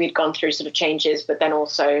 we'd gone through sort of changes, but then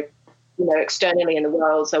also, externally in the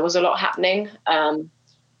world, there was a lot happening.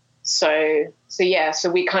 So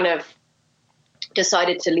we kind of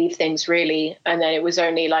decided to leave things really. And then it was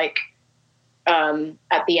only like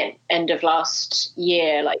at the end of last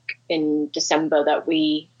year, like in December, that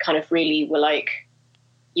we kind of really were like,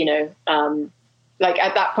 like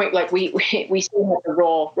at that point, like we still had the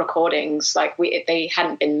raw recordings, like they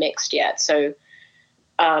hadn't been mixed yet. So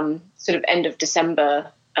sort of end of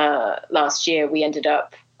December last year, we ended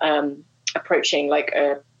up approaching like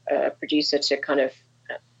a producer to kind of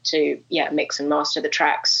mix and master the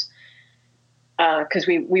tracks, because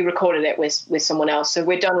we recorded it with someone else. So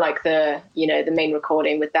we'd done like the main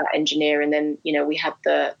recording with that engineer, and then we had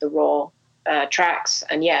the raw tracks.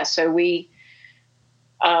 And so we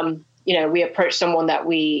we approached someone that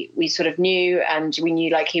we sort of knew, and we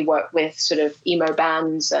knew like he worked with sort of emo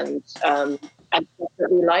bands and that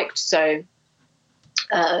we liked. So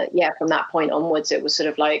from that point onwards, it was sort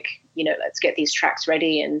of like, let's get these tracks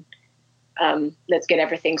ready, and let's get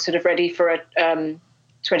everything sort of ready for a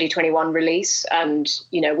 2021 release. And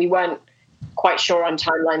we weren't quite sure on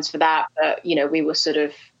timelines for that, but we were sort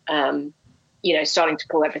of starting to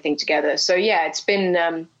pull everything together. So it's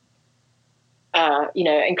been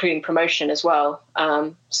including promotion as well.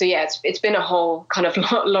 It's been a whole kind of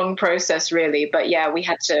long process really, but we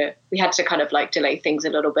had to kind of like delay things a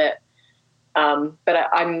little bit. But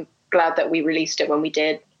I'm glad that we released it when we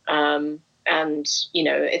did. And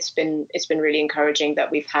it's been really encouraging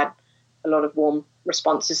that we've had a lot of warm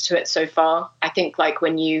responses to it so far. I think like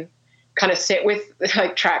when you kind of sit with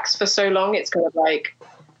like tracks for so long, it's kind of like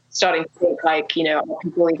starting to think like, are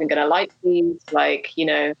people even going to like these? Like,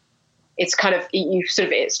 it's kind of, you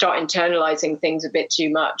sort of start internalizing things a bit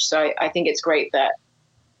too much. So I think it's great that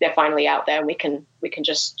they're finally out there and we can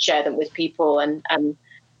just share them with people. And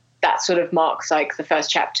that sort of marks like the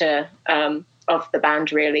first chapter of the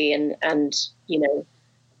band really. And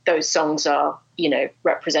those songs are,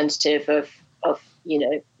 representative of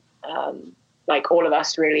like all of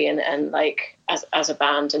us really. And like as a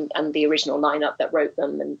band and the original lineup that wrote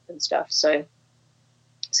them and stuff. So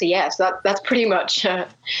that's pretty much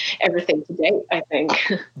everything to date, I think.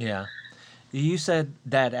 Yeah. You said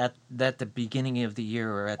that at the beginning of the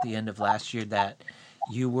year or at the end of last year that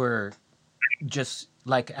you were just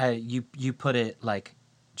like, you put it like,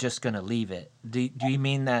 just going to leave it. Do you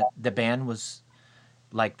mean that the band was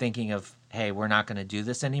like thinking of, hey, we're not going to do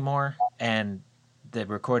this anymore, and the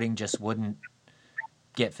recording just wouldn't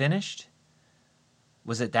get finished?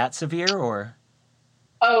 Was it that severe or?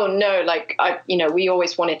 Oh no, like we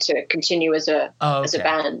always wanted to continue as a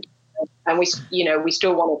band, and we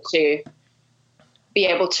still wanted to be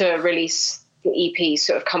able to release the EP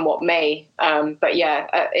sort of come what may. But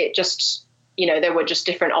it just there were just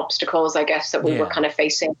different obstacles, I guess, that we were kind of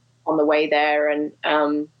facing on the way there, and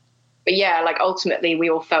but like ultimately we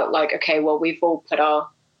all felt like, okay, well, we've all put our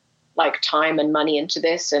like time and money into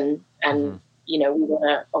this, and we want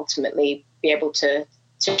to ultimately be able to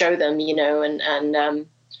show them, and I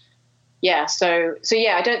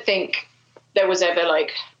don't think there was ever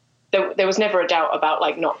like there was never a doubt about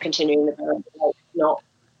like not continuing the band, like not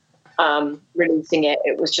releasing it.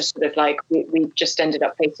 It was just sort of like we just ended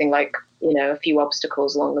up facing like a few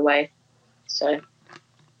obstacles along the way. So.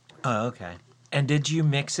 Oh, okay. And did you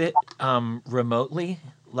mix it remotely,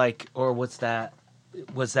 like, or was that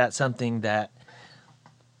something that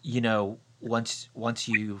once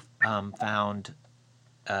you found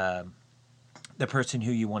the person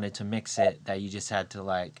who you wanted to mix it, that you just had to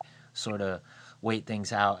like sort of wait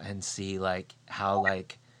things out and see like how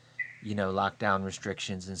like lockdown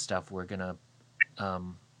restrictions and stuff were gonna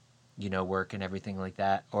work and everything like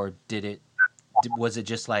that? Or was it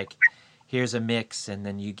just like, here's a mix and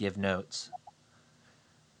then you give notes?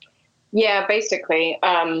 Yeah, basically.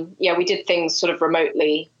 We did things sort of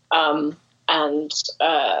remotely, and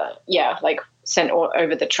like sent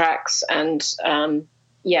over the tracks, and Tom,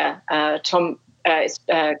 it's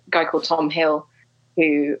a guy called Tom Hill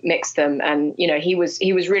who mixed them, and he was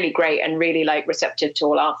really great and really like receptive to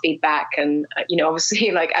all our feedback, and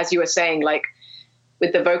obviously like as you were saying, like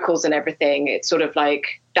with the vocals and everything, it's sort of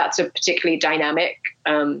like that's a particularly dynamic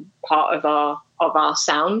part of our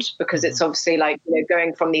sound, because it's obviously like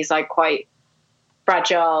going from these like quite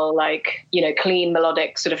fragile, like clean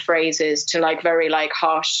melodic sort of phrases to like very like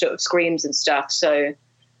harsh sort of screams and stuff. So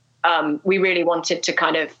we really wanted to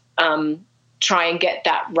kind of try and get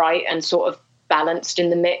that right and sort of balanced in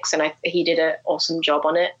the mix, and he did an awesome job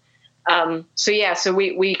on it. So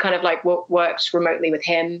we kind of like worked remotely with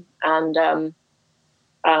him, and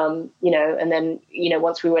and then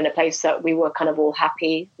once we were in a place that we were kind of all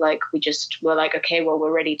happy, like we just were like, okay, well,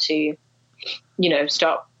 we're ready to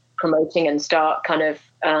start promoting and start kind of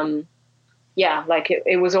yeah, like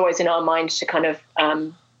it was always in our mind to kind of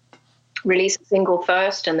release a single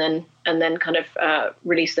first, and then kind of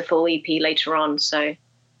release the full EP later on. So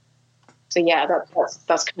yeah,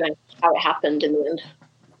 that's kind of how it happened in the end.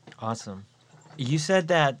 Awesome. You said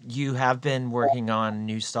that you have been working on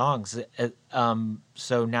new songs.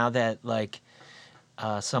 So now that like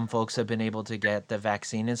some folks have been able to get the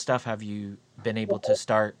vaccine and stuff, have you been able to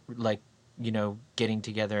start like, you know, getting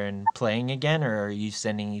together and playing again, or are you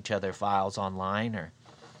sending each other files online, or?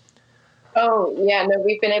 Oh yeah, no,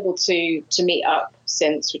 we've been able to meet up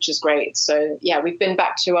since, which is great. So yeah, we've been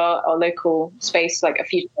back to our local space like a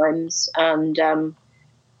few times, and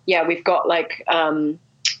yeah, we've got like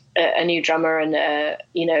a new drummer and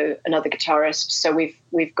you know, another guitarist. So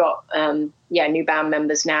we've got new band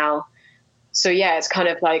members now. So yeah, it's kind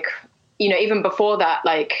of like, you know, even before that,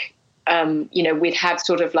 like you know, we'd had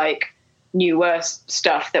sort of like newer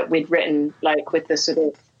stuff that we'd written, like with the sort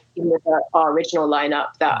of, you know, our original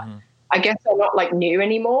lineup that. Mm-hmm. I guess they're not like new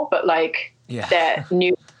anymore, but like they're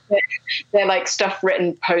new. They're like stuff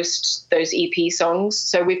written post those EP songs.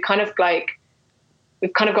 So we've kind of got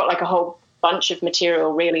like a whole bunch of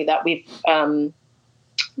material really that we're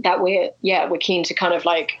keen to kind of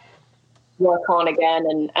like work on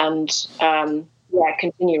again and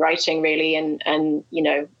continue writing really, and you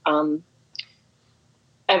know,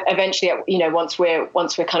 eventually, you know, once we're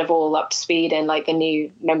kind of all up to speed and like the new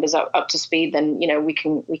members up to speed, then, you know, we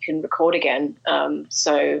can record again.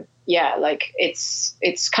 So yeah, like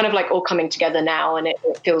it's kind of like all coming together now, and it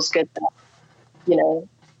feels good that, you know,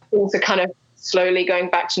 things are kind of slowly going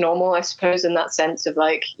back to normal, I suppose, in that sense of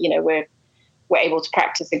like, you know, we're able to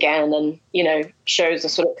practice again, and, you know, shows are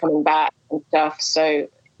sort of coming back and stuff. So,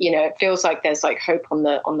 you know, it feels like there's like hope on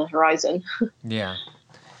the horizon. Yeah.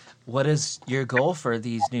 What is your goal for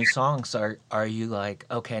these new songs? Are you like,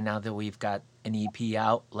 okay, now that we've got an EP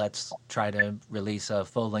out, let's try to release a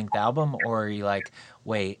full-length album? Or are you like,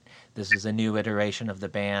 wait, this is a new iteration of the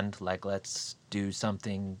band, like let's do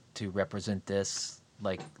something to represent this?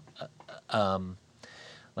 Like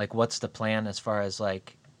what's the plan as far as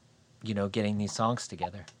like, you know, getting these songs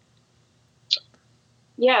together?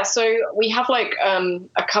 Yeah, so we have like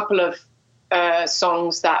a couple of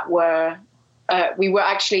songs that were we were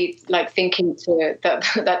actually like thinking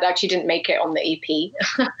that actually didn't make it on the EP.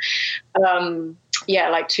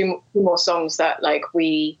 Like two more songs that like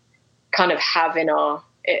we kind of have in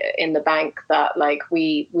the bank that like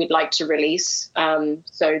we'd like to release.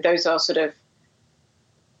 So those are sort of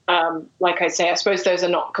like I say, I suppose those are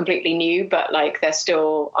not completely new, but like they're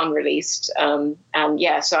still unreleased. So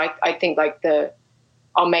I think like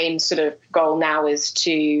our main sort of goal now is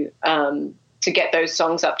to get those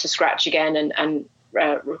songs up to scratch again and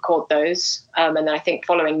record those. And then I think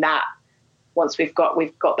following that, once we've got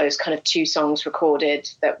those kind of two songs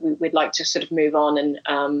recorded, that we'd like to sort of move on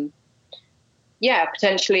and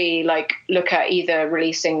potentially like look at either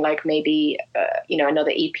releasing like maybe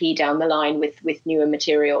another EP down the line with newer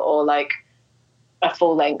material, or like a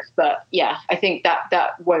full length. But yeah, I think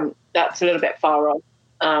that's a little bit far off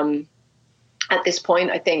at this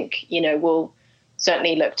point. I think, you know, we'll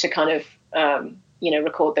certainly look to kind of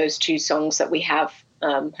record those two songs that we have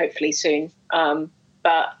hopefully soon.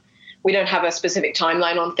 But we don't have a specific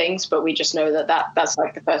timeline on things, but we just know that's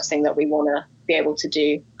like the first thing that we want to be able to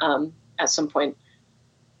do at some point.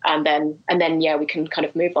 And then we can kind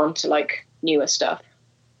of move on to like newer stuff.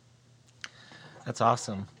 That's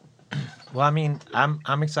awesome. Well, I mean,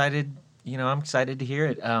 I'm excited, I'm excited to hear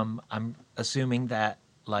it. I'm assuming that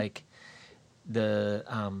like the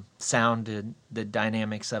sound and the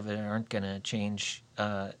dynamics of it aren't going to change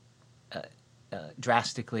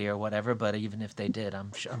drastically or whatever, but even if they did,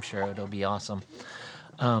 I'm sure it'll be awesome.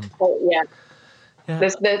 Yeah. I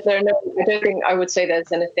don't think I would say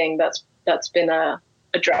there's anything that's been a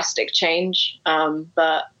drastic change,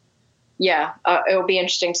 but yeah, it'll be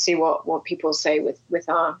interesting to see what people say with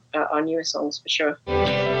our newer songs for sure.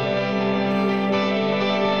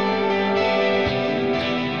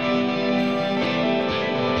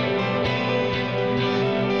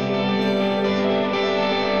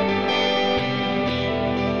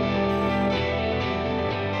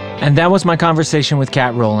 And that was my conversation with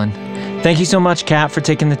Kat Rowland. Thank you so much, Kat, for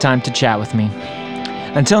taking the time to chat with me.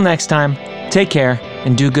 Until next time, take care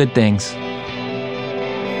and do good things.